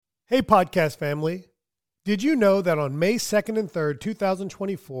Hey, podcast family. Did you know that on May 2nd and 3rd,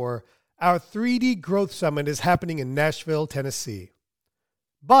 2024, our 3D Growth Summit is happening in Nashville, Tennessee?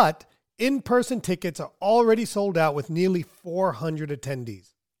 But in-person tickets are already sold out with nearly 400 attendees.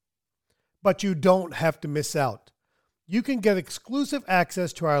 But you don't have to miss out. You can get exclusive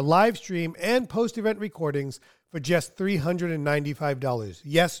access to our live stream and post-event recordings for just $395.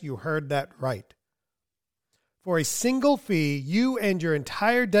 Yes, you heard that right. For a single fee, you and your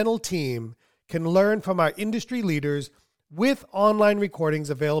entire dental team can learn from our industry leaders with online recordings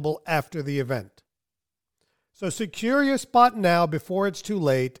available after the event. So secure your spot now before it's too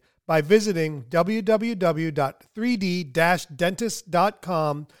late by visiting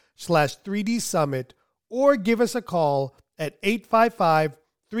www.3d-dentist.com/3D Summit or give us a call at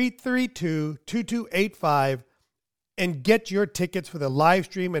 855-332-2285 and get your tickets for the live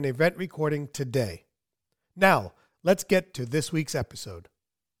stream and event recording today. Now, let's get to this week's episode.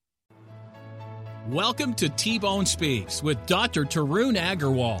 Welcome to T-Bone Speaks with Dr. Tarun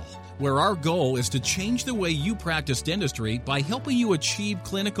Agarwal, where our goal is to change the way you practice dentistry by helping you achieve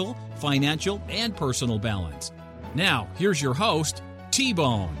clinical, financial, and personal balance. Now, here's your host,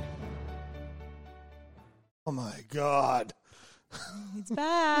 T-Bone. Oh my God. He's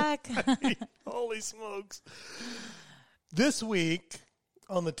back. Holy smokes. This week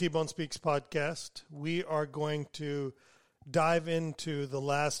on the T-Bone Speaks podcast, we are going to dive into the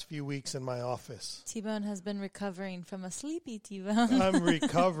last few weeks in my office. T-Bone has been recovering from a sleepy T-Bone. I'm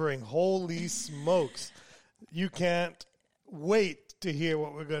recovering. Holy smokes. You can't wait to hear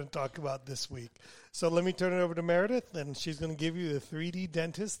what we're going to talk about this week. So let me turn it over to Meredith, and she's going to give you the 3D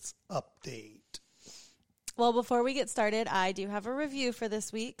Dentists update. Well, before we get started, I do have a review for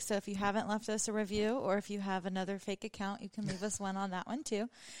this week. So if you haven't left us a review, or if you have another fake account, you can leave us one on that one too.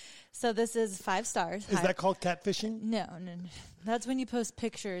 So this is 5 stars. Is that called catfishing? No. That's when you post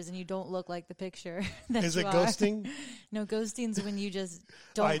pictures and you don't look like the picture. Is it ghosting? No, ghosting's when you just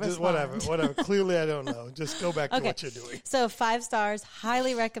don't respond. Whatever. Clearly, I don't know. Just go back to what you're doing. So 5 stars,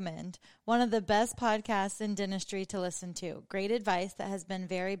 highly recommend. One of the best podcasts in dentistry to listen to. Great advice that has been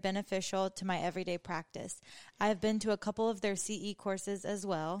very beneficial to my everyday practice. I've been to a couple of their CE courses as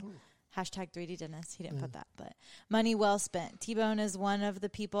well. Ooh. Hashtag 3D Dentist. He didn't put that, but money well spent. T-Bone is one of the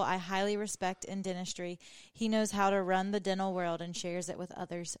people I highly respect in dentistry. He knows how to run the dental world and shares it with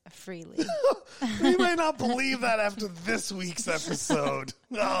others freely. You may not believe that after this week's episode.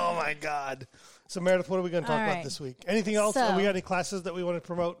 Oh, my God. So, Meredith, what are we going to talk about this week? Anything else? So, we got any classes that we want to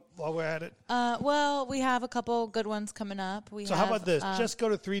promote while we're at it? Well, we have a couple good ones coming up. How about this? Just go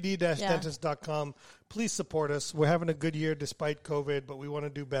to 3d-dentist.com. Please support us. We're having a good year despite COVID, but we want to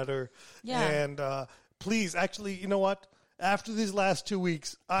do better. Yeah. And please, actually, you know what? After these last 2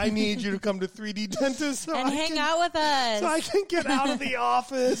 weeks, I need you to come to 3D Dentist and hang out with us. So I can get out of the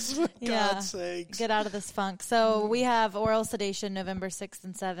office, for God's sakes. Get out of this funk. So we have oral sedation November 6th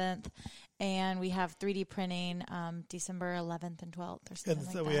and 7th. And we have 3D printing December 11th and 12th or something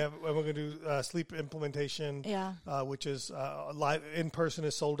like that. We're going to do sleep implementation, which is live in person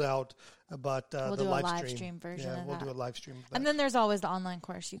is sold out, but we'll the do live a live stream version of that. We'll do a live stream of that. And then there's always the online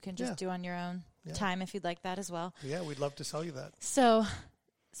course you can just do on your own time if you'd like that as well. Yeah, we'd love to sell you that.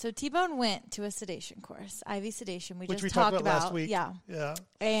 So T-Bone went to a sedation course, IV sedation. Which we talked about last week. Yeah.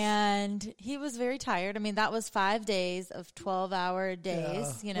 And he was very tired. I mean, that was 5 days of 12-hour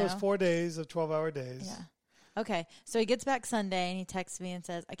days, It was 4 days of 12-hour days. Yeah. Okay. So he gets back Sunday and he texts me and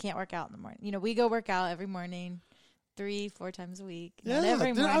says, I can't work out in the morning. You know, we go work out every morning 3-4 times a week. Yeah. Not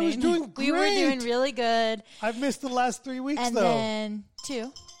every morning. I was doing great. We were doing really good. I've missed the last 3 weeks, and though. And then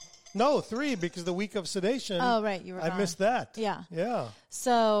 2. No, 3, because the week of sedation. Oh, right. You were I missed that. Yeah. Yeah.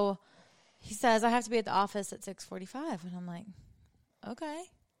 So he says, I have to be at the office at 6:45. And I'm like, okay.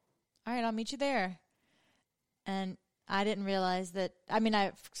 All right, I'll meet you there. And I didn't realize that,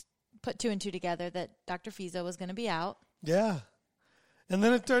 I put 2 and 2 together that Dr. Fizo was going to be out. Yeah. And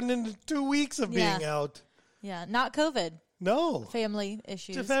then it turned into 2 weeks of being out. Yeah, not COVID. No. Family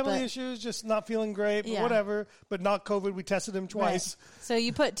issues. Just family issues, just not feeling great, but whatever. But not COVID. We tested him twice. Right. So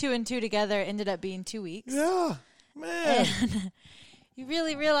you put 2 and 2 together, it ended up being 2 weeks. Yeah, man. And you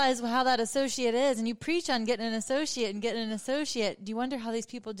really realize how that associate is, and you preach on getting an associate and getting an associate. Do you wonder how these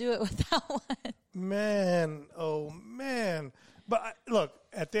people do it without one? Man, oh, man. But look,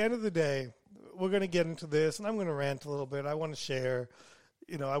 at the end of the day, we're going to get into this, and I'm going to rant a little bit. I want to share.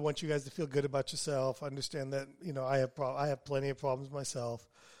 You know, I want you guys to feel good about yourself. I understand that, you know, I have plenty of problems myself.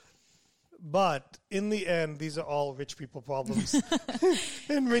 But in the end, these are all rich people problems.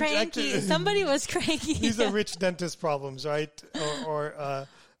 And cranky. Somebody was cranky. These are rich dentist problems, right?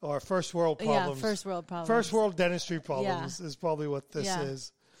 Or first world problems. Yeah, first world problems. First world dentistry problems is probably what this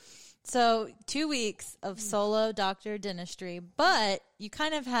is. So 2 weeks of solo doctor dentistry, but you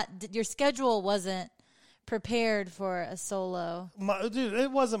kind of had, your schedule wasn't prepared for a solo. Dude,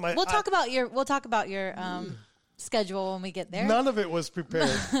 it wasn't my. We'll talk about your schedule when we get there. None of it was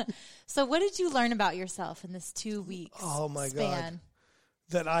prepared. So what did you learn about yourself in this 2 weeks? Oh my span? God.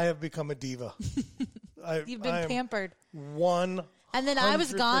 That I have become a diva. You've been pampered. 100%. And then I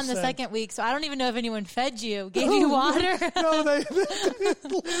was gone the second week, so I don't even know if anyone fed you, gave you water. No, they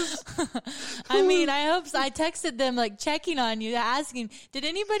I mean, I hope so. I texted them, like, checking on you, asking, did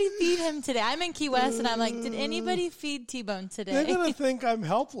anybody feed him today? I'm in Key West, and I'm like, did anybody feed T-Bone today? They're going to think I'm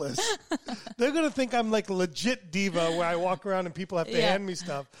helpless. They're going to think I'm like a legit diva where I walk around and people have to hand me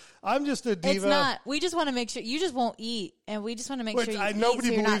stuff. I'm just a diva. It's not. We just want to make sure. You just won't eat, and we just want to make sure you eat nobody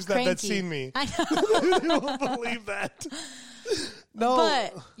so you're believes not that cranky. that's seen me. I know. They won't believe that. No.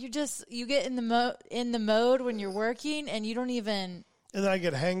 But you get in the mode when you're working, and you don't even. And then I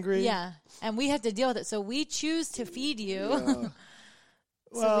get hangry. Yeah, and we have to deal with it. So we choose to feed you, so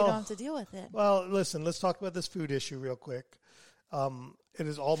we don't have to deal with it. Well, listen, let's talk about this food issue real quick. It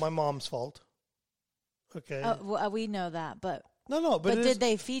is all my mom's fault. Okay. We know that, but no. But did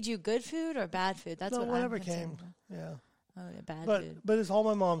they feed you good food or bad food? That's what whatever I'm came. concerned Yeah. Oh, yeah, bad But food. it's all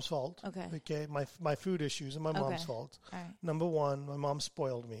my mom's fault. Okay. Okay. My food issues are my mom's fault. All right. Number one, my mom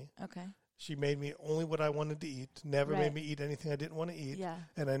spoiled me. Okay. She made me only what I wanted to eat. Never Right. made me eat anything I didn't want to eat. Yeah.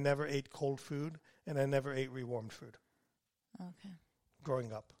 And I never ate cold food, and I never ate rewarmed food. Okay.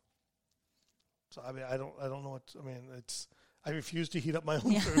 Growing up. So I mean, I don't know what. I mean, I refuse to heat up my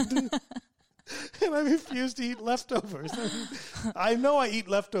own food. And I refuse to eat leftovers. I know I eat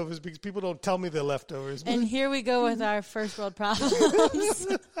leftovers because people don't tell me they're leftovers. And here we go with our first world problems.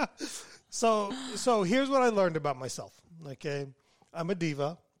 So here's what I learned about myself. Okay, I'm a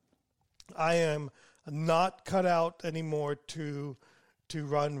diva. I am not cut out anymore to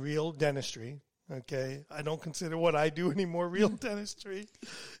run real dentistry. Okay, I don't consider what I do anymore real dentistry.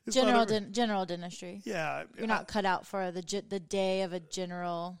 It's General dentistry. Yeah, You're not cut out for the day of a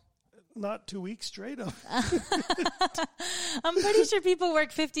general. Not 2 weeks straight up. I'm pretty sure people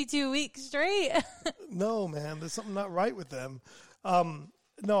work 52 weeks straight. No, man, there's something not right with them.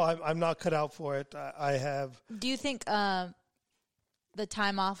 No, I'm not cut out for it. I have. Do you think the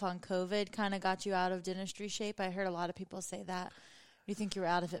time off on COVID kind of got you out of dentistry shape? I heard a lot of people say that. Do you think you were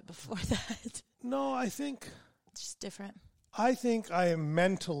out of it before that? No, I think It's just different. I think I am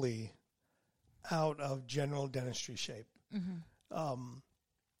mentally out of general dentistry shape. Mm-hmm.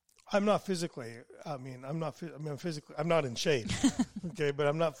 I'm not physically. I'm not in shape. Okay, but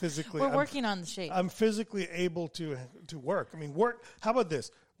I'm not physically. We're working on the shape. I'm physically able to work. I mean, work. How about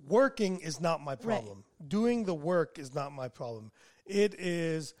this? Working is not my problem. Right. Doing the work is not my problem. It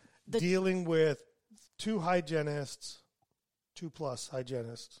is dealing with 2 plus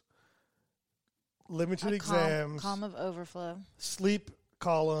hygienists, limited exams, column of overflow, sleep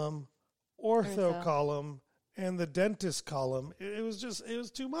column, ortho column, and the dentist column. It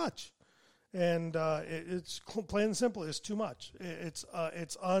was too much, and it's plain and simple. It's too much. It's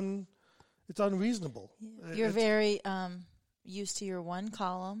unreasonable. You're very used to your one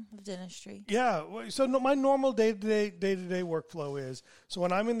column of dentistry. Yeah. So my normal day-to-day workflow is, so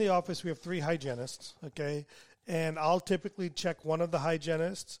when I'm in the office, we have 3 hygienists, okay? And I'll typically check one of the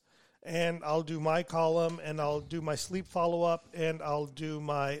hygienists, and I'll do my column, and I'll do my sleep follow-up, and I'll do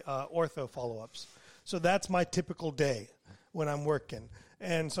my ortho follow-ups. So that's my typical day when I'm working.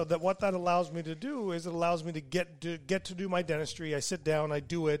 And so what that allows me to do is it allows me to get to do my dentistry. I sit down, I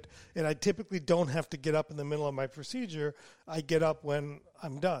do it, and I typically don't have to get up in the middle of my procedure. I get up when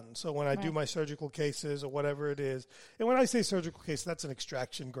I'm done. So when I do my surgical cases or whatever it is, and when I say surgical case, that's an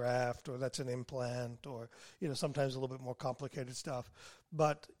extraction graft or that's an implant or sometimes a little bit more complicated stuff.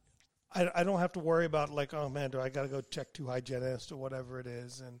 But I don't have to worry about like, oh man, do I got to go check 2 hygienists or whatever it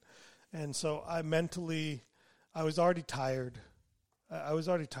is, and so I was already tired. I was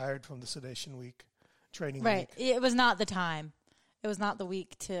already tired from the sedation week, training week. Right. It was not the time. It was not the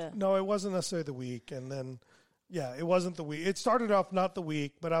week to. No, it wasn't necessarily the week. And then, it wasn't the week. It started off not the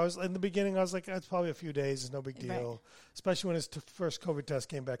week, but in the beginning, I was like, it's probably a few days. It's no big deal. Right. Especially when his first COVID test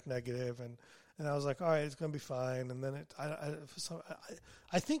came back negative. And I was like, all right, it's going to be fine. And then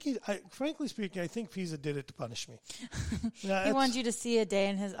I think frankly speaking, I think Fiza did it to punish me. He wanted you to see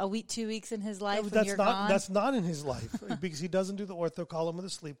a week, 2 weeks in his life when you're gone. That's not in his life because he doesn't do the ortho column or the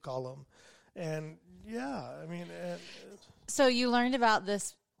sleep column. And so you learned about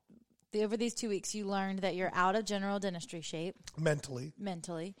this over these 2 weeks. You learned that you're out of general dentistry shape. Mentally.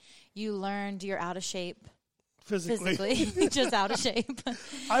 You learned you're out of shape physically. Just out of shape.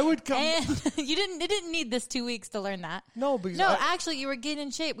 I would come. And it didn't need this 2 weeks to learn that. No, because actually, you were getting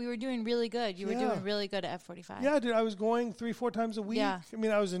in shape. We were doing really good. You were doing really good at F45. Yeah, dude, I was going 3-4 times a week. Yeah. I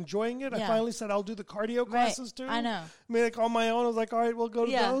mean, I was enjoying it. Yeah. I finally said I'll do the cardio classes too. I know. I mean, like on my own, I was like, all right, we'll go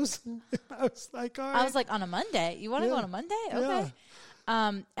to those. I was like, all right. I was like, on a Monday? You want to go on a Monday? Okay.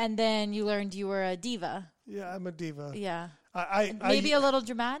 Yeah. And then you learned you were a diva. Yeah, I'm a diva. Yeah. Maybe a little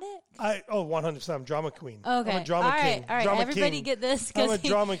dramatic? 100%. I'm drama queen. Okay. I'm a drama king. All right. Drama Everybody king. get this. I'm a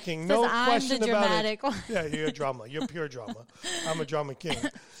drama king. No question I'm the about dramatic it. one. Yeah, you're drama. You're pure drama. I'm a drama king.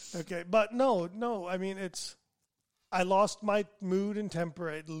 Okay. But no. I mean, I lost my mood and temper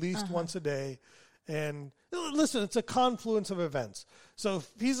at least once a day. And listen, it's a confluence of events. So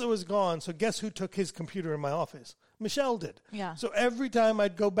Pisa was gone. So guess who took his computer in my office? Michelle did. Yeah. So every time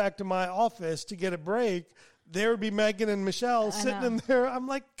I'd go back to my office to get a break, there would be Megan and Michelle sitting in there. I'm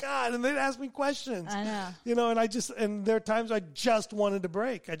like, God, and they'd ask me questions. I know. You know, and there are times I just wanted to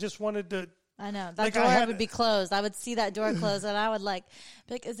break. I just wanted to. I know. That door would be closed. I would see that door closed, and I would be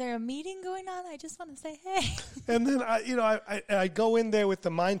like, is there a meeting going on? I just want to say, hey. And then, I go in there with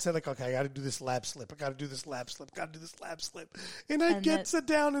the mindset, like, okay, I got to do this lab slip. I got to do this lab slip. Got to do this lab slip. And I sit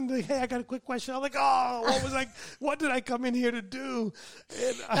down and hey, I got a quick question. I'm like, oh, what did I come in here to do?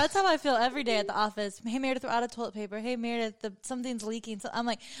 And that's how I feel every day at the office. Hey, Meredith, we're out of toilet paper. Hey, Meredith, something's leaking. So I'm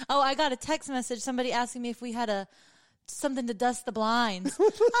like, I got a text message, somebody asking me if we had something to dust the blinds. I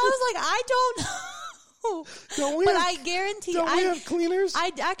was like, I don't know. I guarantee don't we have cleaners?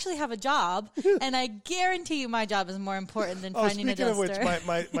 I actually have a job, and I guarantee you my job is more important than finding a duster. Speaking of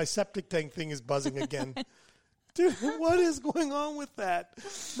which, my septic tank thing is buzzing again. Dude, what is going on with that?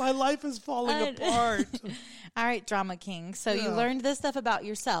 My life is falling apart. All right, Drama King. So you learned this stuff about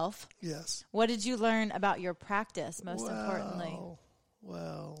yourself. Yes. What did you learn about your practice, most importantly?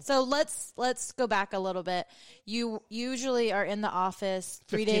 Well, so let's go back a little bit. You usually are in the office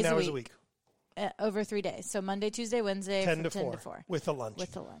 3 days hours a week. Over 3 days. So Monday, Tuesday, Wednesday, 10 from to 10 to 4. With a lunch. We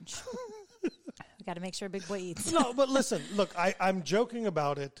got to make sure Big Boy eats. No, but listen, look, I'm joking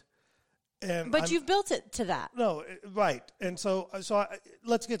about it. But you've built it to that. No, right. And so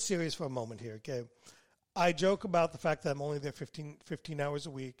let's get serious for a moment here, okay? I joke about the fact that I'm only there 15 hours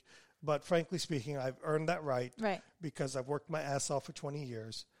a week. But frankly speaking, I've earned that right because I've worked my ass off for 20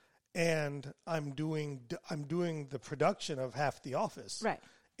 years, and I'm doing the production of half the office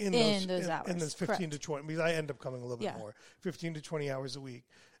in those hours. In those 15 to 20, because I end up coming a little bit more, 15 to 20 hours a week,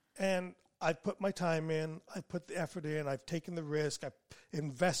 and I've put my time in, I've put the effort in, I've taken the risk, I've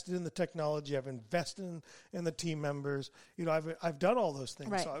invested in the technology, I've invested in the team members. You know, I've done all those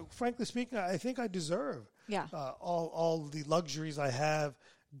things. Right. So frankly speaking, I think I deserve all the luxuries I have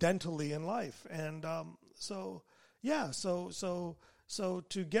dentally in life. And so to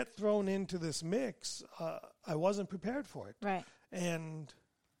get thrown into this mix, I wasn't prepared for it. Right. And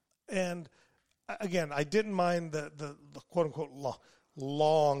again, I didn't mind the quote unquote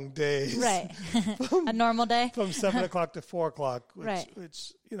long days. Right. A normal day from 7 o'clock to 4 o'clock,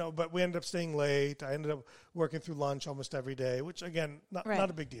 which but we ended up staying late. I ended up working through lunch almost every day, which again, not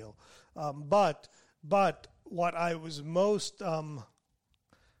a big deal. But what I was most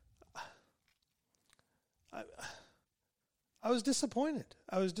I was disappointed.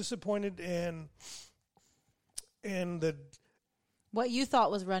 I was disappointed in the what you thought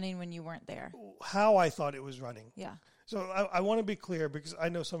was running when you weren't there. How I thought it was running. Yeah. So I want to be clear because I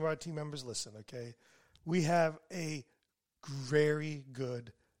know some of our team members listen. Okay, we have a very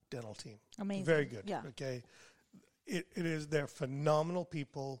good dental team. Amazing. Very good. Yeah. Okay. They're phenomenal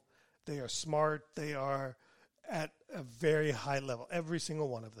people. They are smart. They are at a very high level. Every single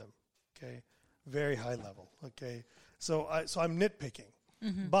one of them. Okay. Very high level. Okay. So I'm nitpicking.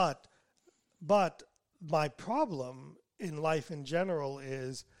 Mm-hmm. But my problem in life in general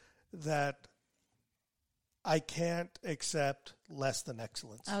is that I can't accept less than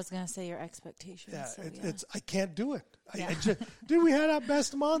excellence. I was going to say your expectations. Yeah, I can't do it. Yeah. Dude, we had our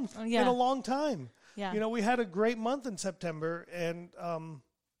best month in a long time. Yeah. You know, we had a great month in September, and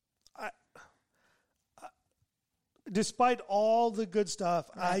despite all the good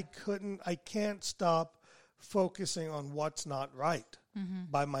stuff, I can't stop focusing on what's not right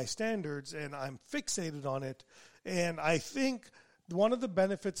by my standards, and I'm fixated on it. And I think one of the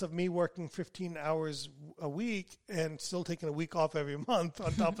benefits of me working 15 hours a week and still taking a week off every month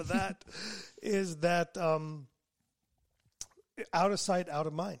on top of that is that out of sight, out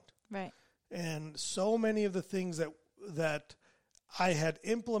of mind. Right. And so many of the things that I had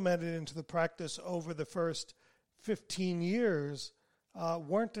implemented into the practice over the first 15 years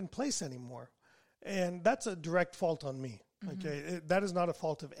weren't in place anymore. And that's a direct fault on me. Okay, that is not a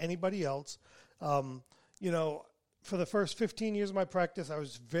fault of anybody else. for the first 15 years of my practice, I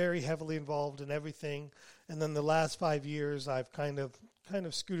was very heavily involved in everything. And then the last 5 years, I've kind of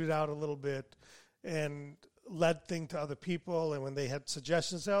scooted out a little bit and led things to other people. And when they had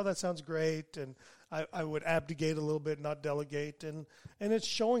suggestions, oh, that sounds great. And I would abdicate a little bit, not delegate. And it's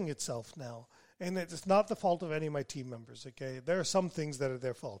showing itself now. And it's not the fault of any of my team members, okay? There are some things that are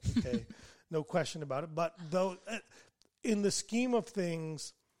their fault, okay? No question about it. But though, in the scheme of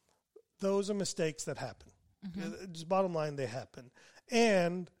things, those are mistakes that happen. Mm-hmm. Just bottom line, they happen.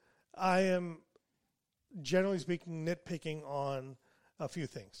 And I am, generally speaking, nitpicking on a few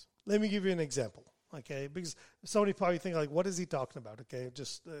things. Let me give you an example, okay? Because somebody probably think, like, what is he talking about, okay?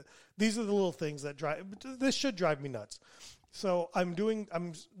 Just these are the little things that this should drive me nuts. So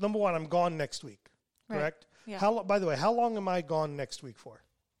number one, I'm gone next week, correct? Right. Yeah. By the way, how long am I gone next week for?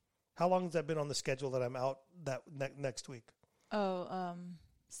 How long has that been on the schedule that I'm out that next week?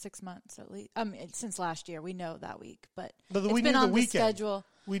 6 months at least. Since last year, we know that week, but it's been on the schedule.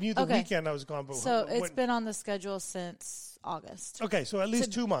 We knew the weekend I was gone. But so it's been on the schedule since August. Okay, so at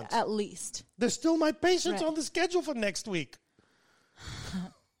least 2 months. At least. There's still my patients on the schedule for next week.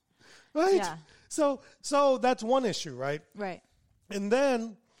 Right? Yeah. So that's one issue, right? Right. And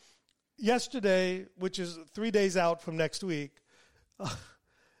then yesterday, which is 3 days out from next week,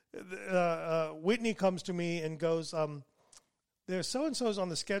 Whitney comes to me and goes, there's so-and-so's on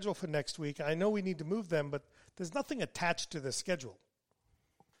the schedule for next week. I know we need to move them, but there's nothing attached to the schedule.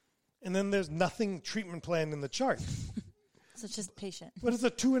 And then there's nothing treatment planned in the chart. So it's just patient. But it's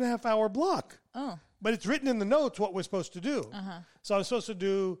a 2.5 hour block. Oh. But it's written in the notes what we're supposed to do. Uh-huh. So I'm supposed to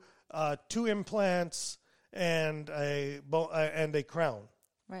do 2 implants and a crown.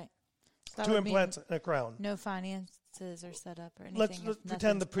 Right. So 2 implants and a crown. No finances are set up or anything. Let's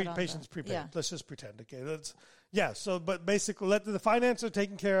pretend the patient's prepaid. Yeah. Let's just pretend. Okay. So but basically, let the finances are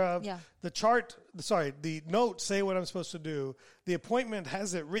taken care of. Yeah. The notes say what I'm supposed to do. The appointment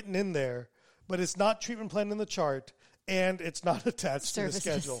has it written in there, but it's not treatment planned in the chart, and it's not attached to the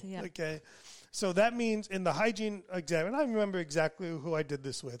schedule. Yeah. Okay. So that means in the hygiene exam, and I remember exactly who I did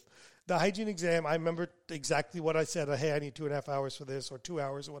this with. The hygiene exam, I remember exactly what I said. Hey, I need 2.5 hours for this, or 2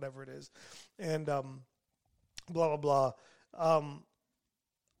 hours, or whatever it is. And blah, blah, blah.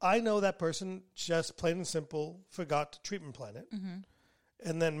 I know that person just plain and simple forgot to treatment plan it. Mm-hmm.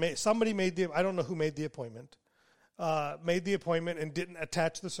 And then somebody I don't know who made the appointment, and didn't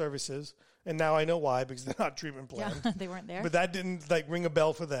attach the services. And now I know why, because they're not treatment planned. Yeah, they weren't there. But that didn't ring a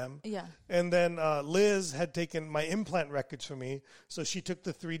bell for them. Yeah. And then Liz had taken my implant records for me. So she took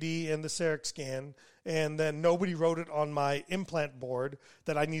the 3D and the CEREC scan. And then nobody wrote it on my implant board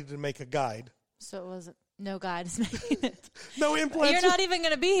that I needed to make a guide. So it was no guide is making it. No implants. You're not even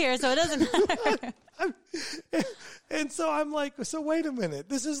going to be here, so it doesn't matter. And so I'm like, so wait a minute.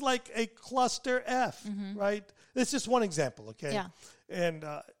 This is like a cluster F, right? It's just one example, okay? Yeah.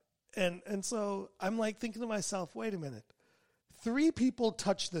 And so I'm like thinking to myself, wait a minute. 3 people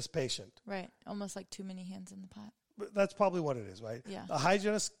touched this patient. Right. Almost like too many hands in the pot. But that's probably what it is, right? Yeah. A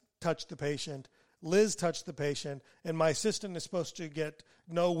hygienist touched the patient. Liz touched the patient, and my assistant is supposed to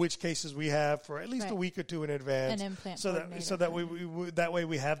know which cases we have for at least a week or 2 in advance. An implant so that that way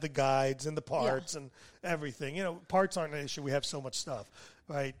we have the guides and the parts and everything. Parts aren't an issue. We have so much stuff,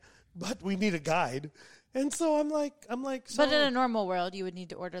 right? But we need a guide. And so I'm like. So, but in a normal world, you would need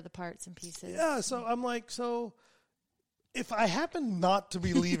to order the parts and pieces. Yeah. So I'm like, so if I happen not to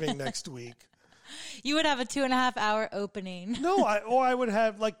be leaving next week, you would have a 2.5 hour opening. No, I would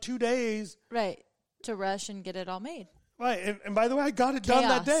have like 2 days. Right. To rush and get it all made. Right. And by the way, I got it done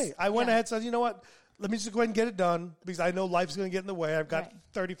that day. I went ahead and said, you know what? Let me just go ahead and get it done because I know life's going to get in the way. I've got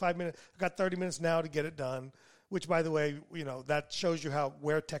 35 minutes. I've got 30 minutes now to get it done, which, by the way, that shows you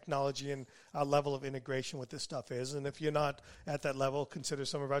where technology and our level of integration with this stuff is. And if you're not at that level, consider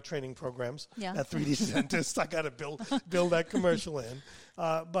some of our training programs at 3D Dentist. I got to build that commercial in.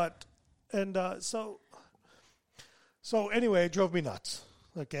 So anyway, it drove me nuts.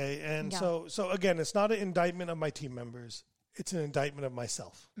 Okay, and so again, it's not an indictment of my team members; it's an indictment of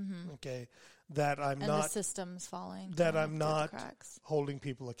myself. Mm-hmm. Okay, that I'm not the system's falling. That I'm not holding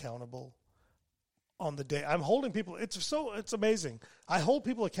people accountable on the day. I'm holding people. It's amazing. I hold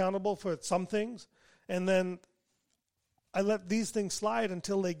people accountable for some things, and then I let these things slide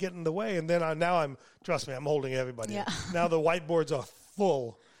until they get in the way, and then trust me, I'm holding everybody. Yeah. Now the whiteboards are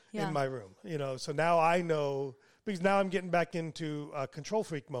full in my room. So now I know. Because now I'm getting back into control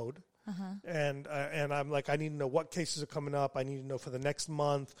freak mode, and I'm like, I need to know what cases are coming up. I need to know for the next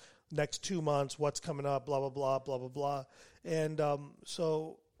month, next 2 months, what's coming up, blah, blah, blah, blah, blah, blah. And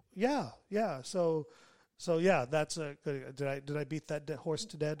so So yeah, that's a good. Did I beat that horse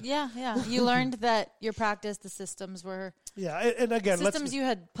to death? Yeah. You learned that your practice, the systems were and again, systems you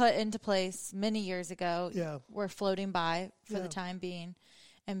had put into place many years ago. Yeah. Were floating by for the time being,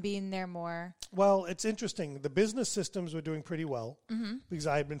 and being there more. Well, it's interesting. The business systems were doing pretty well because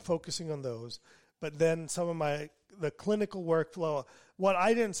I had been focusing on those. But then some of the clinical workflow. What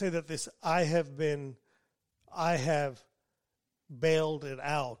I didn't say that this. I have bailed it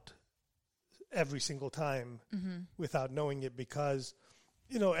out every single time without knowing it because,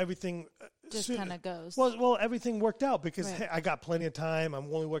 everything just kind of goes. Well, everything worked out because hey, I got plenty of time. I'm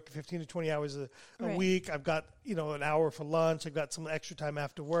only working 15 to 20 hours a week. I've got, an hour for lunch. I've got some extra time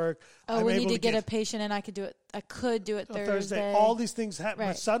after work. Oh, we need to get a patient and I could do it Thursday. All these things happen. Right.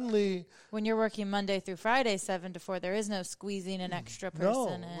 But suddenly, when you're working Monday through Friday, 7 to 4, there is no squeezing an extra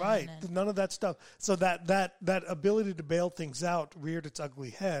person in. Right. None of that stuff. So that ability to bail things out reared its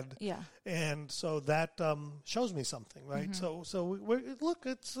ugly head. Yeah. And so that shows me something, right? So look,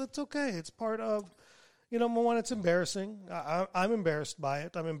 it's okay. It's part of, number one, it's embarrassing. I'm embarrassed by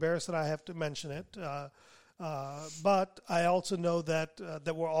it. I'm embarrassed that I have to mention it. But I also know that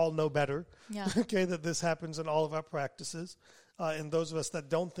we all know better. Yeah. Okay, that this happens in all of our practices. And those of us that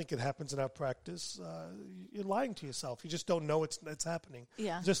don't think it happens in our practice, you're lying to yourself. You just don't know it's happening.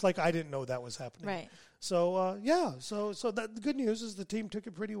 Yeah. Just like I didn't know that was happening. Right. So so that the good news is the team took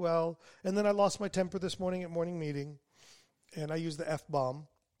it pretty well. And then I lost my temper this morning at morning meeting, and I used the F-bomb,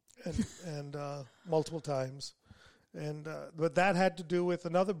 and multiple times, but that had to do with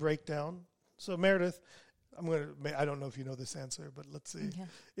another breakdown. So Meredith, I don't know if you know this answer, but let's see. Okay.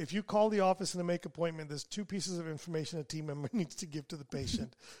 If you call the office and to make an appointment, there's 2 pieces of information a team member needs to give to the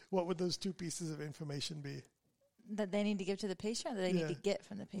patient. What would those 2 pieces of information be? That they need to give to the patient, or that they need to get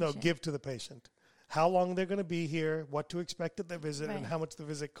from the patient? No, give to the patient. How long they're going to be here, what to expect at their visit, and how much the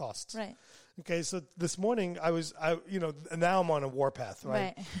visit costs. Right. Okay, so this morning now I'm on a warpath,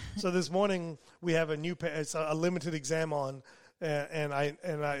 right? So this morning we have it's a limited exam on, and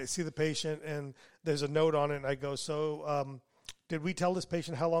I see the patient, and there's a note on it, and I go, so did we tell this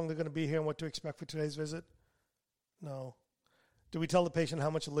patient how long they're going to be here and what to expect for today's visit? No. Did we tell the patient how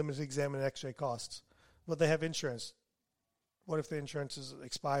much a limited exam and x-ray costs? Well, they have insurance. What if the insurance is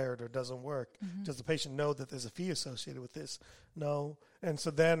expired or doesn't work? Does the patient know that there's a fee associated with this? No. And so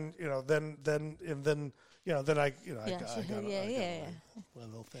then I got one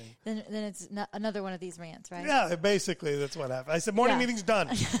little thing. Then it's another one of these rants, right? Yeah, basically that's what happened. I said, morning meeting's done.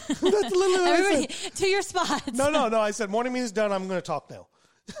 That's Everybody, to your spots. No. I said, morning meeting's done. I'm going to talk now.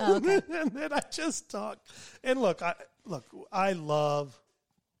 Oh, okay. And then I just talked. And look, I love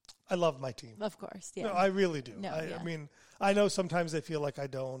my team. Of course, yeah. No, I really do. No, I mean, I know sometimes they feel like I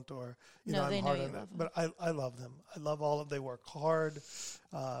don't, or I'm hard on them, but I love them. I love all of them. They work hard.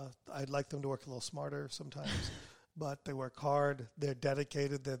 I'd like them to work a little smarter sometimes, but they work hard. They're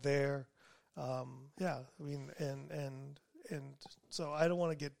dedicated. They're there. And so I don't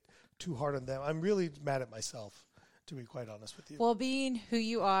want to get too hard on them. I'm really mad at myself, to be quite honest with you. Well, being who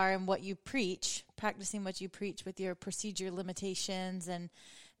you are and what you preach, practicing what you preach with your procedure limitations and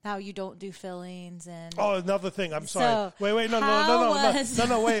how you don't do fillings and another thing. I'm sorry. So wait, no,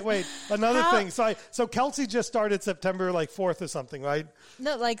 wait. Another thing. So Kelsey just started September 4th or something, right?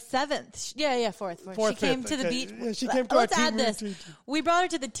 No, 7th. Yeah, 4th. She came to the beach. Yeah, she came to our team retreat. We brought her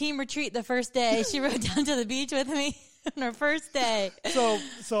to the team retreat the first day. She rode down to the beach with me on her first day. So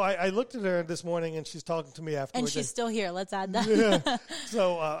I looked at her this morning, and she's talking to me afterwards. And she's still here. Let's add that. Yeah.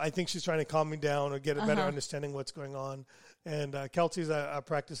 So I think she's trying to calm me down or get a better understanding of what's going on. And Kelsey's a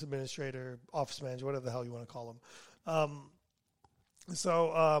practice administrator, office manager, whatever the hell you want to call him.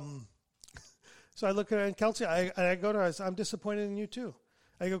 So I look at her, and Kelsey, I go to her. I say, I'm disappointed in you too.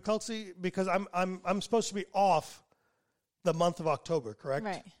 I go, Kelsey, because I'm supposed to be off the month of October, correct?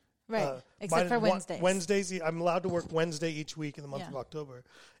 Right. Except for Wednesdays. Wednesdays, I'm allowed to work Wednesday each week in the month of October,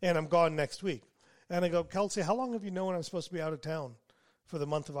 and I'm gone next week. And I go, Kelsey, how long have you known I'm supposed to be out of town for the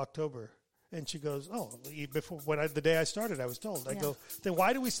month of October? And she goes, the day I started, I was told. I go, then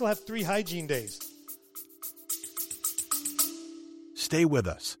why do we still have 3 hygiene days? Stay with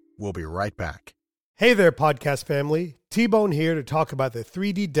us. We'll be right back. Hey there, podcast family. T-Bone here to talk about the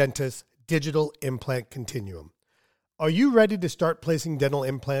 3D Dentist Digital Implant Continuum. Are you ready to start placing dental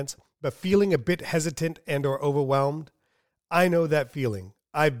implants, but feeling a bit hesitant and or overwhelmed? I know that feeling.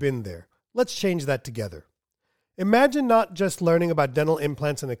 I've been there. Let's change that together. Imagine not just learning about dental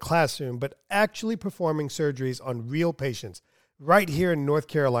implants in a classroom, but actually performing surgeries on real patients right here in North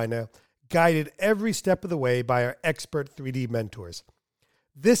Carolina, guided every step of the way by our expert 3D mentors.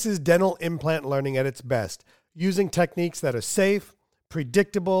 This is dental implant learning at its best, using techniques that are safe,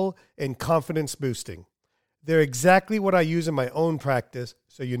 predictable, and confidence boosting. They're exactly what I use in my own practice,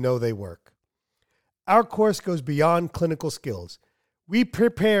 so you know they work. Our course goes beyond clinical skills. We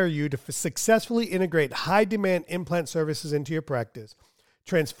prepare you to successfully integrate high-demand implant services into your practice,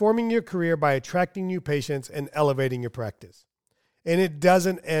 transforming your career by attracting new patients and elevating your practice. And it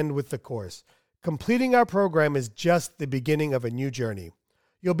doesn't end with the course. Completing our program is just the beginning of a new journey.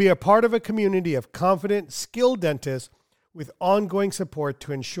 You'll be a part of a community of confident, skilled dentists with ongoing support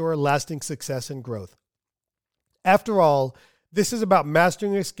to ensure lasting success and growth. After all, this is about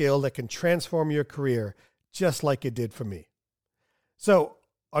mastering a skill that can transform your career, just like it did for me. So,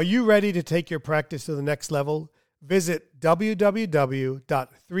 are you ready to take your practice to the next level? Visit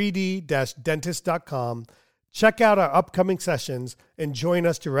www.3d-dentist.com, check out our upcoming sessions, and join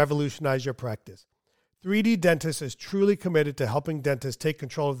us to revolutionize your practice. 3D Dentist is truly committed to helping dentists take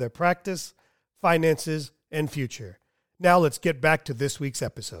control of their practice, finances, and future. Now let's get back to this week's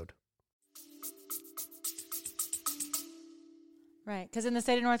episode. Right, because in the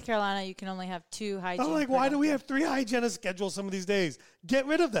state of North Carolina, you can only have 2 hygiene. I'm like, why do we have 3 hygienists scheduled some of these days? Get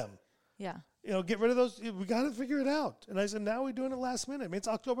rid of them. Yeah. Get rid of those. We got to figure it out. And I said, now we're doing it last minute. I mean, it's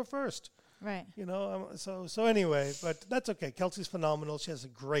October 1st. Right. So anyway, but that's okay. Kelsey's phenomenal. She has a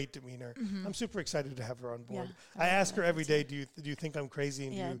great demeanor. Mm-hmm. I'm super excited to have her on board. Yeah, I ask her every day, do you think I'm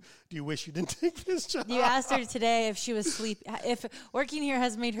crazy, and do you wish you didn't take this job? You asked her today if she was sleepy, if working here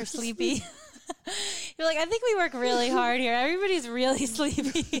has made her sleepy. You're like, I think we work really hard here. Everybody's really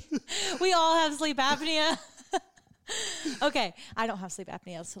sleepy. We all have sleep apnea. Okay, I don't have sleep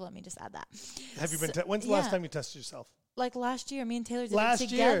apnea, so let me just add that. Have you been? When's the last time you tested yourself? Like last year, me and Taylor did it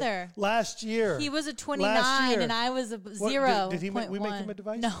together. Last year. He was a 29 and I was a 0. Did we make him a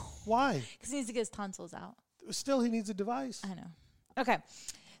device? No. Why? Because he needs to get his tonsils out. Still, he needs a device. I know. Okay,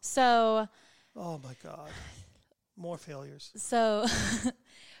 so. Oh my God, more failures. So.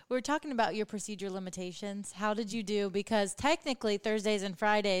 We were talking about your procedure limitations. How did you do? Because technically Thursdays and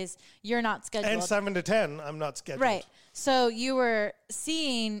Fridays, you're not scheduled. And 7 to 10, I'm not scheduled. Right. So you were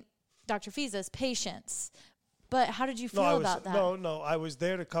seeing Dr. Fiza's patients. But how did you feel about that? No. I was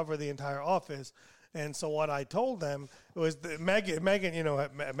there to cover the entire office. And so what I told them was Megan,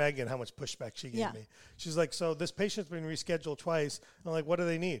 Megan, how much pushback she gave me. She's like, so this patient's been rescheduled twice. I'm like, what do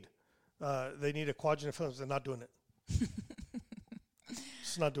they need? They need a quadrant of films. They're not doing it.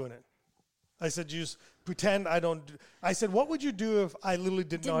 Just not doing it. I said, just pretend I don't. I said, what would you do if I literally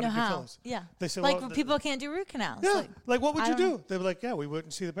didn't know how to do films? Yeah. They said, like, people can't do root canals. Yeah. Like what would you do? They were like, yeah, we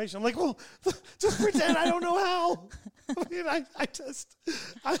wouldn't see the patient. I'm like, well, just pretend I don't know how. I mean,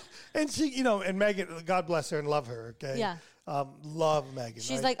 and she, and Megan, God bless her and love her. Okay. Yeah. Love Megan.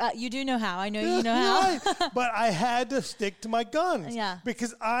 She's like, you do know how. I know you know how. Right. But I had to stick to my guns. Yeah.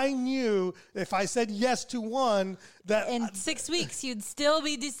 Because I knew if I said yes to one, that in 6 weeks you'd still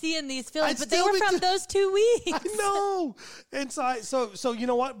be seeing these films, but they were from those 2 weeks. I know. And so you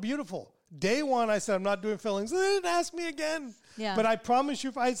know what? Beautiful. Day 1, I said I'm not doing fillings. They didn't ask me again. Yeah. But I promise you,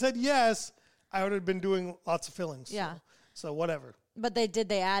 if I said yes, I would have been doing lots of fillings. Yeah. So whatever. But did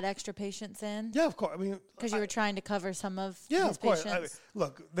they add extra patients in? Yeah, of course. I mean, because you were trying to cover some of his patients.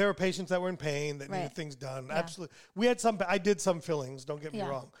 Look, there were patients that were in pain that needed things done. Yeah. Absolutely. We had I did some fillings. Don't get me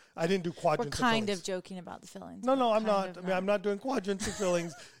wrong. I didn't do quadrants. We're kind of joking about the fillings. No, I'm not. I mean, I'm not doing quadrants of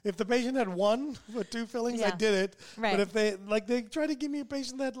fillings. If the patient had 1 or 2 fillings, I did it. Right. But if they try to give me a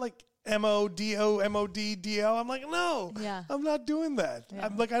patient that like MODO, I'm like, no, I'm not doing that. Yeah.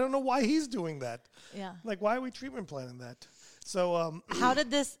 I'm like, I don't know why he's doing that. Yeah. Like, why are we treatment planning that? So, how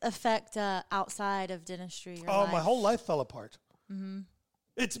did this affect outside of dentistry? My whole life fell apart. Mm-hmm.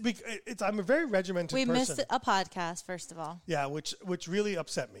 I'm a very regimented person. We missed a podcast, first of all. Yeah, which really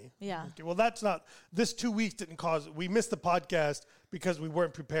upset me. Yeah. Okay, well, this 2 weeks didn't cause. We missed the podcast because we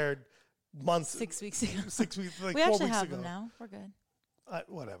weren't prepared. 6 weeks ago. 6 weeks. Like we 4 actually weeks have ago. them now. We're good.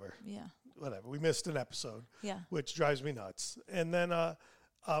 Whatever. Yeah. Whatever. We missed an episode. Yeah. Which drives me nuts. And then I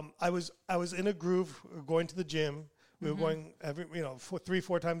was in a groove going to the gym. We were going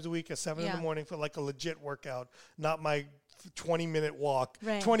 3-4 times a week at 7 in the morning for like a legit workout, not my 20-minute walk,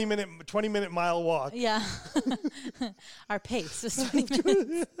 right. 20 minute mile walk. Yeah. Our pace was 20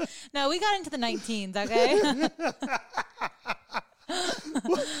 minutes. No, we got into the 19s, okay?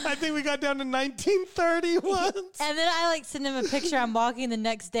 I think we got down to 1930 once. And then I send him a picture. I'm walking the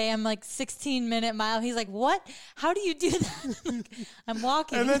next day. I'm 16-minute mile. He's like, what? How do you do that? I'm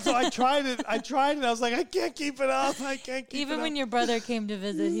walking. And then so I tried it. I was like, I can't keep it up. Even when your brother came to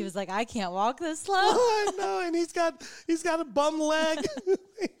visit, he was like, I can't walk this slow. Oh, I know. And he's got a bum leg.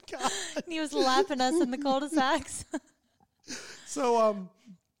 And he was lapping us in the cul-de-sacs. So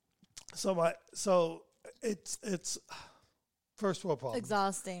it's first world problem.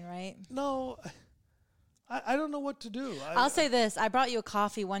 Exhausting, right? No, I don't know what to do. I'll say this. I brought you a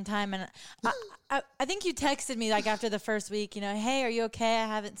coffee one time, and I think you texted me like after the first week, hey, are you okay? I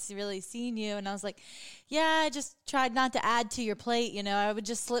haven't really seen you. And I was like, yeah, I just tried not to add to your plate. I would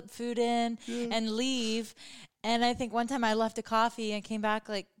just slip food in and leave. And I think one time I left a coffee and came back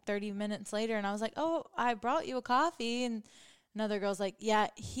like 30 minutes later, and I was like, oh, I brought you a coffee. And another girl's like, yeah,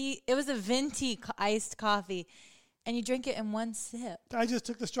 it was a venti iced coffee, and you drink it in one sip. I just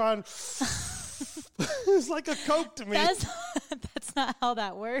took the straw and it's like a Coke to me. That's not how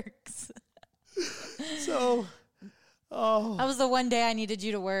that works. So, that was the one day I needed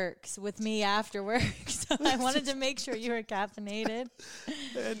you to work with me after work, so I wanted to make sure you were caffeinated.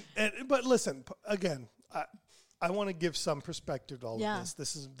 But listen, again, I want to give some perspective to all of this.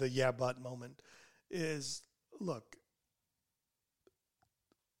 This is the yeah, but moment. Look,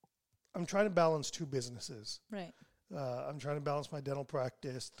 I'm trying to balance two businesses. Right. I'm trying to balance my dental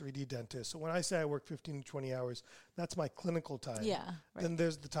practice, 3D dentist. So when I say I work 15 to 20 hours, that's my clinical time. Yeah. Right. Then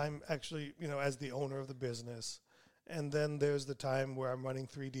there's the time actually, as the owner of the business. And then there's the time where I'm running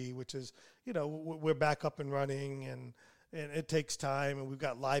 3D, which is, we're back up and running and it takes time. And we've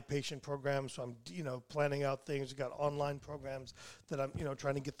got live patient programs. So I'm, planning out things. We've got online programs that I'm,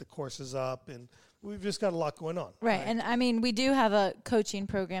 trying to get the courses up. And we've just got a lot going on. Right. And I mean, we do have a coaching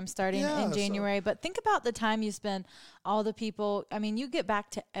program starting in January, but think about the time you spend, all the people. I mean, you get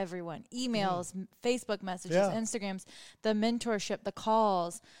back to everyone, emails, Facebook messages, Instagrams, the mentorship, the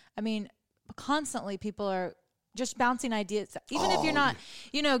calls. I mean, constantly people are just bouncing ideas. Even if you're not,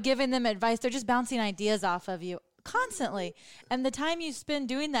 giving them advice, they're just bouncing ideas off of you constantly. And the time you spend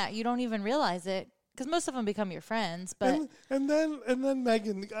doing that, you don't even realize it. Because most of them become your friends, but and then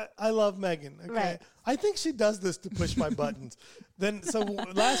Megan, I love Megan. Okay, right. I think she does this to push my buttons. So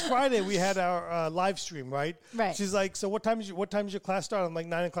last Friday we had our live stream, right? Right. She's like, so what time is your class start? I'm like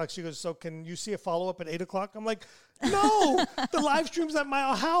 9:00. She goes, so can you see a follow up at 8:00? I'm like, no, the live stream's at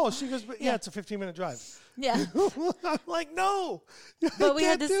my house. She goes, but it's a 15-minute drive. Yeah. I'm like, no. But we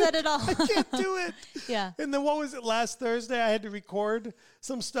had to set it all. I can't do it. Yeah. And then what was it last Thursday? I had to record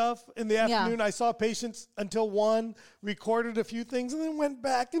some stuff in the afternoon. Yeah. I saw patients until 1, recorded a few things, and then went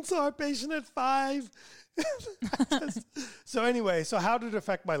back and saw a patient at 5. So anyway, how did it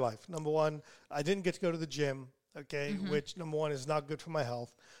affect my life? Number one, I didn't get to go to the gym, okay, which number one is not good for my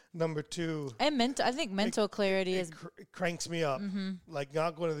health. Number two, and I think mental clarity is cranks me up. Like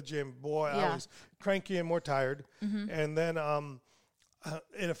not going to the gym, boy, I was cranky and more tired. And then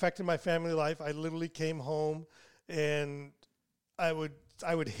it affected my family life. I literally came home and I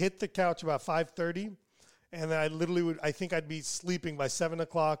would hit the couch about 5:30. And then I literally I think I'd be sleeping by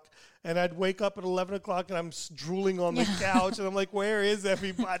 7:00, and I'd wake up at 11:00, and I'm drooling on the couch, and I'm like, "Where is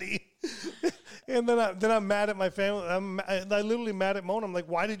everybody?" And then I'm mad at my family. I literally mad at Mona. I'm like,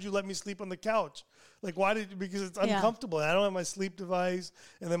 "Why did you let me sleep on the couch? Like, why did you?" Because it's uncomfortable. I don't have my sleep device,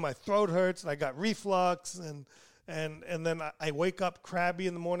 and then my throat hurts, and I got reflux, and then I wake up crabby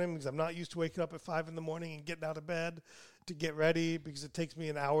in the morning because I'm not used to waking up at 5 in the morning and getting out of bed to get ready, because it takes me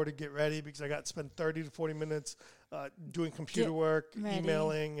an hour to get ready, because I got to spend 30 to 40 minutes doing computer work,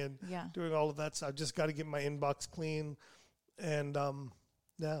 emailing, and doing all of that. So I just got to get my inbox clean. And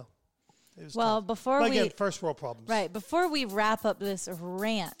it was tough. First world problems. Right. Before we wrap up this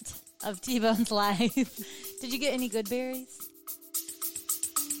rant of T-Bone's life, did you get any good berries?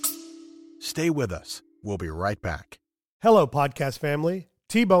 Stay with us. We'll be right back. Hello, podcast family.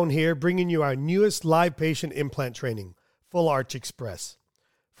 T-Bone here, bringing you our newest live patient implant training, Full Arch Express.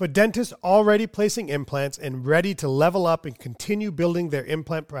 For dentists already placing implants and ready to level up and continue building their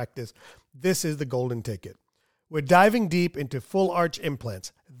implant practice, this is the golden ticket. We're diving deep into full arch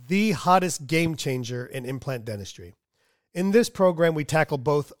implants, the hottest game changer in implant dentistry. In this program, we tackle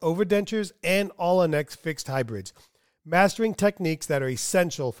both overdentures and all-on-X fixed hybrids, mastering techniques that are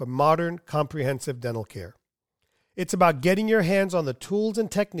essential for modern, comprehensive dental care. It's about getting your hands on the tools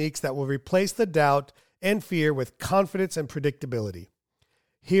and techniques that will replace the doubt and fear with confidence and predictability.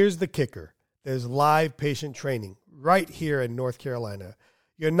 Here's the kicker. There's live patient training right here in North Carolina.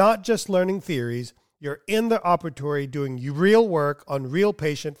 You're not just learning theories. You're in the operatory doing real work on real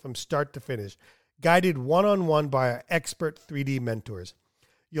patient from start to finish, guided one-on-one by our expert 3D mentors.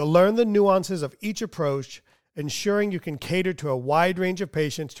 You'll learn the nuances of each approach, ensuring you can cater to a wide range of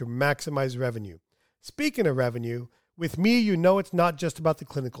patients to maximize revenue. Speaking of revenue, with me, you know it's not just about the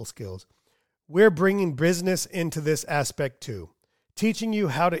clinical skills. We're bringing business into this aspect too, teaching you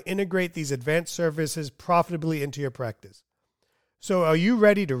how to integrate these advanced services profitably into your practice. So are you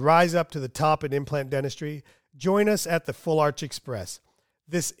ready to rise up to the top in implant dentistry? Join us at the Full Arch Express.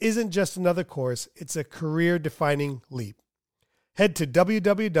 This isn't just another course, it's a career-defining leap. Head to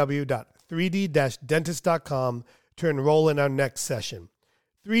www.3dentist.com 3d-dentist.com to enroll in our next session.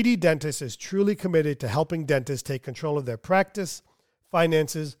 3D Dentist is truly committed to helping dentists take control of their practice,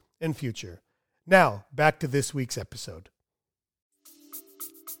 finances, and future. Now, back to this week's episode.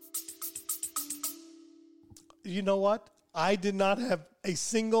 You know what? I did not have a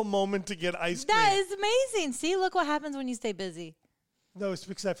single moment to get ice cream. That is amazing. See, look what happens when you stay busy. No, it's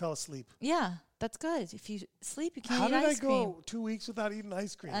because I fell asleep. Yeah, that's good. If you sleep, you can't How eat did ice I cream. go 2 weeks without eating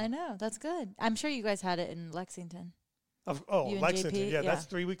ice cream? I know. That's good. I'm sure you guys had it in Lexington. You and Lexington. JP? Yeah, Yeah. that's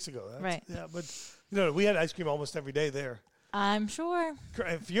 3 weeks ago. Right. Yeah, but we had ice cream almost every day there. I'm sure.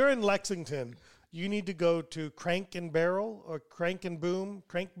 If you're in Lexington, you need to go to Crank and Barrel or Crank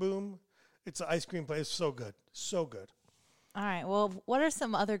Boom. It's an ice cream place. It's so good. So good. All right. Well, what are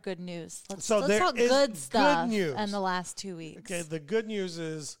some other good news? Let's there talk is good stuff news. in the last 2 weeks. Okay, the good news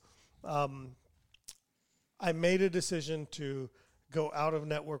is I made a decision to go out of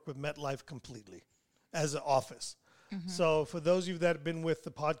network with MetLife completely as an office. Mm-hmm. So for those of you that have been with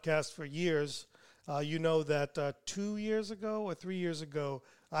the podcast for years, you know that 2 years ago or 3 years ago,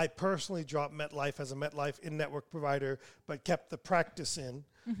 I personally dropped MetLife as a MetLife in-network provider, but kept the practice in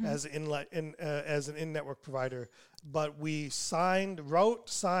as an in-network provider. But we wrote,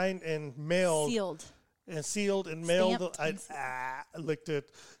 signed, and mailed. Sealed and mailed. I licked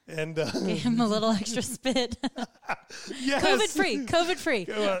it and Gave him a little extra spit. yes. COVID free.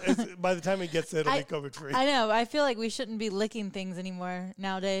 Well, by the time he gets it, it'll be COVID free. I know. I feel like we shouldn't be licking things anymore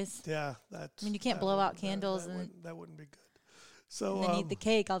nowadays. Yeah, you can't blow out candles that wouldn't be good. So and then eat the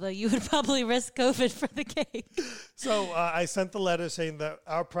cake. Although you would probably risk COVID for the cake. So I sent the letter saying that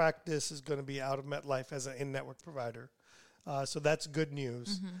our practice is going to be out of MetLife as an in-network provider. So that's good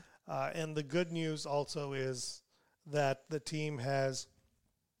news. Mm-hmm. And the good news also is that the team has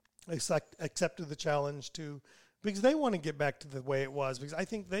accepted the challenge because they want to get back to the way it was. Because I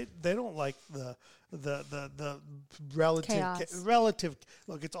think they don't like the relative.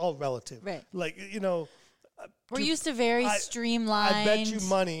 Look, it's all relative. Right. Like we're used to very streamlined. I bet you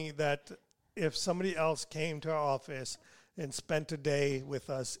money that if somebody else came to our office and spent a day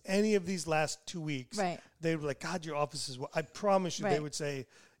with us any of these last 2 weeks, right, they would be like, God, your office is I promise you, right, they would say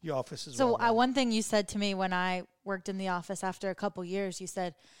your office is so one thing you said to me when I worked in the office after a couple years, you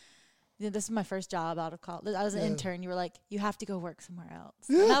said, this is my first job out of college. I was an intern. You were like, you have to go work somewhere else.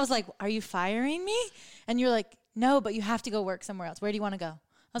 Yeah. And I was like, are you firing me? And you're like, no, but you have to go work somewhere else. Where do you want to go?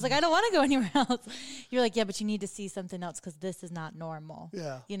 I was like, I don't want to go anywhere else. You're like, yeah, but you need to see something else because this is not normal.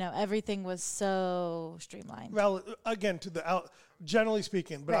 Yeah. Everything was so streamlined. Well, again, generally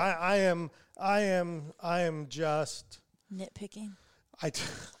speaking, but right. I am just nitpicking.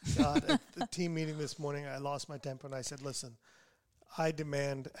 God, at the team meeting this morning, I lost my temper and I said, listen, I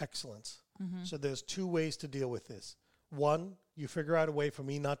demand excellence. Mm-hmm. So there's 2 ways to deal with this. One, you figure out a way for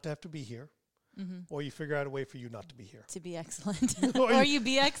me not to have to be here. Mm-hmm. Or you figure out a way for you not to be here. To be excellent. or you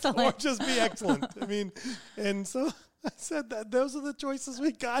be excellent. Or just be excellent. I mean, and so I said that those are the choices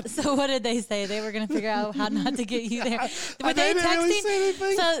we got. So what did they say? They were going to figure out how not to get you there. Were they texting? Really say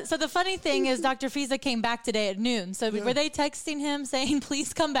anything? So the funny thing is Dr. Fiza came back today at noon. So were they texting him saying,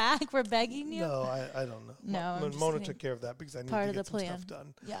 please come back? We're begging you? No, I don't know. No, Mona took care of that because I need to get some stuff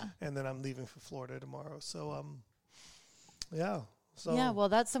done. Yeah. And then I'm leaving for Florida tomorrow. So, yeah. So yeah, well,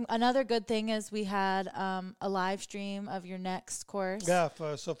 that's another good thing is we had a live stream of your next course. Yeah,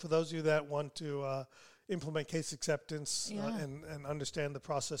 so for those of you that want to implement case acceptance and understand the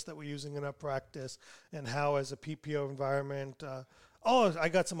process that we're using in our practice and how as a PPO environment. I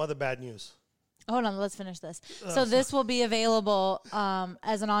got some other bad news. Hold on, let's finish this. So this will be available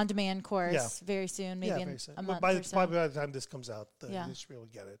as an on-demand course very soon, maybe in a month or so. Probably by the time this comes out, you should be able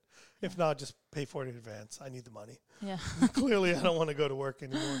to get it. If not, just pay for it in advance. I need the money. Yeah. Clearly, I don't want to go to work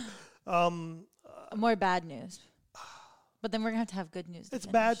anymore. More bad news. But then we're going to have good news. It's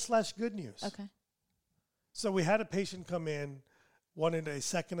bad/good news. Okay. So we had a patient come in, wanted a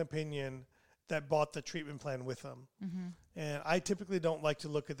second opinion that bought the treatment plan with them. Mm-hmm. And I typically don't like to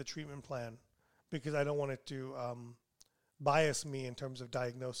look at the treatment plan because I don't want it to bias me in terms of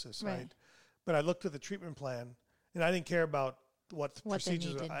diagnosis, right? But I looked at the treatment plan, and I didn't care about what the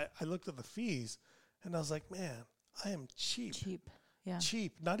procedures were. I looked at the fees, and I was like, man, I am cheap.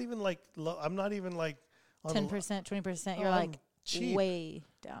 Cheap. Not even like low. I'm not even like 10%, 20%. You're like cheap. Way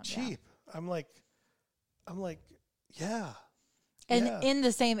down. Cheap. Yeah. I'm like, yeah. And in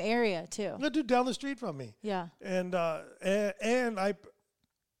the same area too. The dude down the street from me. Yeah. And I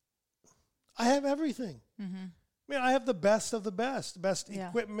have everything. Mm-hmm. I mean, I have the best of the best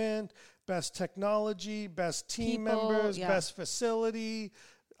equipment, best technology, best team members, best facility.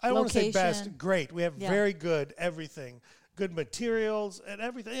 I don't want to say best. Great. We have very good everything. good materials and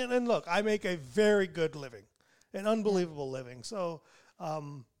everything. And look, I make a very good living, an unbelievable living. So,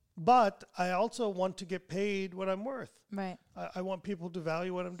 but I also want to get paid what I'm worth. Right. I want people to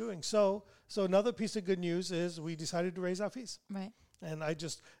value what I'm doing. So another piece of good news is we decided to raise our fees. Right. And I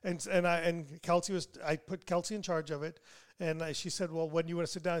just and Kelsey I put Kelsey in charge of it, and she said, well, when you want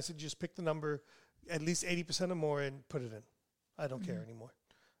to sit down, I said, just pick the number, at least 80% or more, and put it in. I don't care anymore.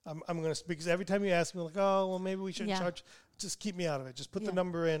 I'm going to, because every time you ask me, like, oh, well, maybe we shouldn't charge, just keep me out of it. Just put the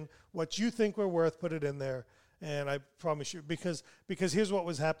number in, what you think we're worth, put it in there. And I promise you, because here's what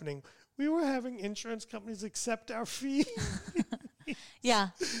was happening. We were having insurance companies accept our fee. Yeah.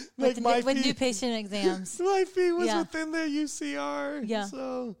 Like with new patient exams. My fee was within their UCR. Yeah.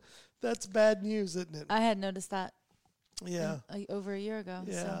 So that's bad news, isn't it? I had noticed that. Yeah. Over a year ago.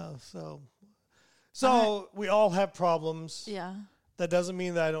 Yeah. So we all have problems. Yeah. That doesn't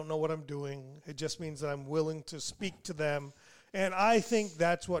mean that I don't know what I'm doing. It just means that I'm willing to speak to them. And I think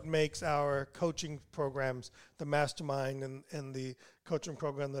that's what makes our coaching programs, the mastermind and the coaching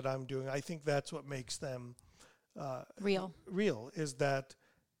program that I'm doing, I think that's what makes them real, is that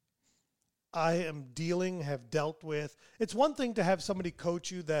I am have dealt with. It's one thing to have somebody coach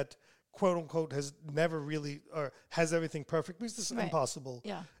you that, quote unquote, has never really, or has everything perfect, because this is impossible.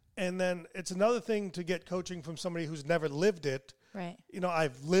 Yeah. And then it's another thing to get coaching from somebody who's never lived it. Right.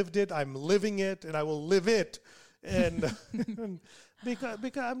 I've lived it, I'm living it, and I will live it. And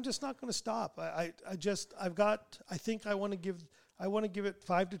because I'm just not going to stop. I think I want to give it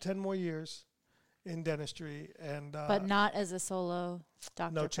 5 to 10 more years in dentistry, and but not as a solo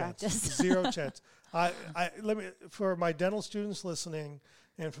doctor. No practice. chance. Zero chance. For my dental students listening,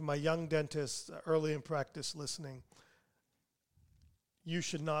 and for my young dentists early in practice listening, you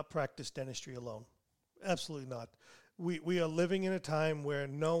should not practice dentistry alone. Absolutely not. We are living in a time where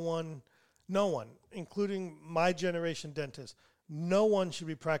no one, including my generation dentists, no one should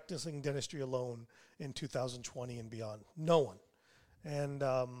be practicing dentistry alone in 2020 and beyond. No one. And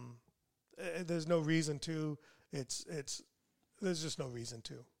there's no reason to. There's just no reason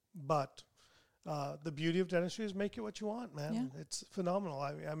to. But the beauty of dentistry is make it what you want, man. Yeah. It's phenomenal.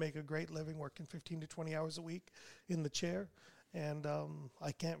 I make a great living working 15 to 20 hours a week in the chair. And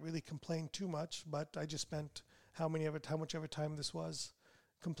I can't really complain too much, but I just spent how much ever time this was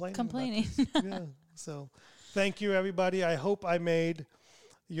complaining. Yeah. So thank you, everybody. I hope I made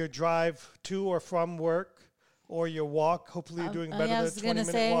your drive to or from work or your walk. Hopefully you're doing better than a 20-minute walk. I was going to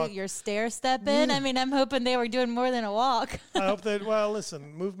say your stair step in. I mean, I'm hoping they were doing more than a walk. I hope that,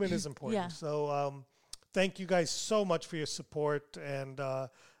 listen, movement is important. Yeah. So thank you guys so much for your support, and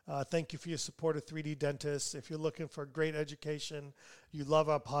thank you for your support of 3D Dentists. If you're looking for great education, you love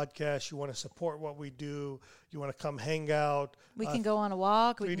our podcast, you want to support what we do, you want to come hang out. We can go on a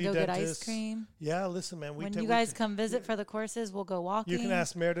walk. We can go get ice cream. Yeah, listen, man. When you guys come visit for the courses, we'll go walking. You can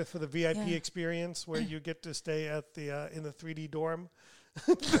ask Meredith for the VIP experience where you get to stay at in the 3D dorm.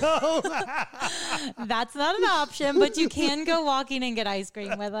 No. That's not an option, but you can go walking and get ice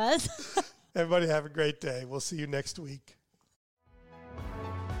cream with us. Everybody have a great day. We'll see you next week.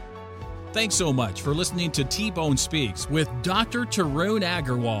 Thanks so much for listening to T-Bone Speaks with Dr. Tarun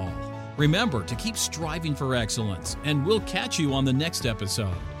Agarwal. Remember to keep striving for excellence, and we'll catch you on the next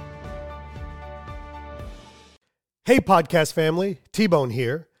episode. Hey, podcast family, T-Bone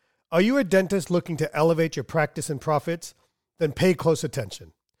here. Are you a dentist looking to elevate your practice and profits? Then pay close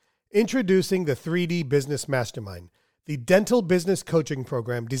attention. Introducing the 3D Business Mastermind, the dental business coaching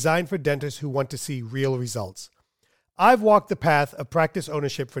program designed for dentists who want to see real results. I've walked the path of practice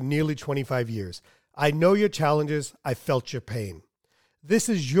ownership for nearly 25 years. I know your challenges. I felt your pain. This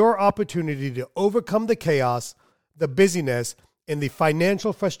is your opportunity to overcome the chaos, the busyness, and the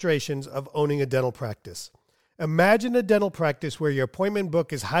financial frustrations of owning a dental practice. Imagine a dental practice where your appointment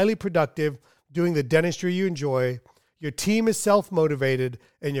book is highly productive, doing the dentistry you enjoy, your team is self-motivated,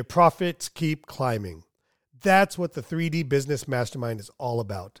 and your profits keep climbing. That's what the 3D Business Mastermind is all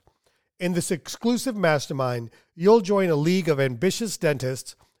about. In this exclusive mastermind, you'll join a league of ambitious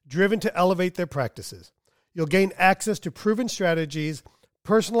dentists driven to elevate their practices. You'll gain access to proven strategies,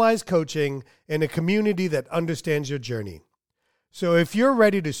 personalized coaching, and a community that understands your journey. So if you're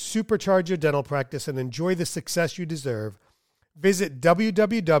ready to supercharge your dental practice and enjoy the success you deserve, visit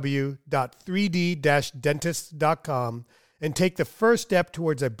www.3d-dentist.com and take the first step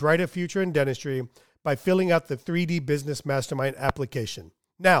towards a brighter future in dentistry by filling out the 3D Business Mastermind application.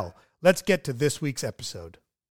 Now, let's get to this week's episode.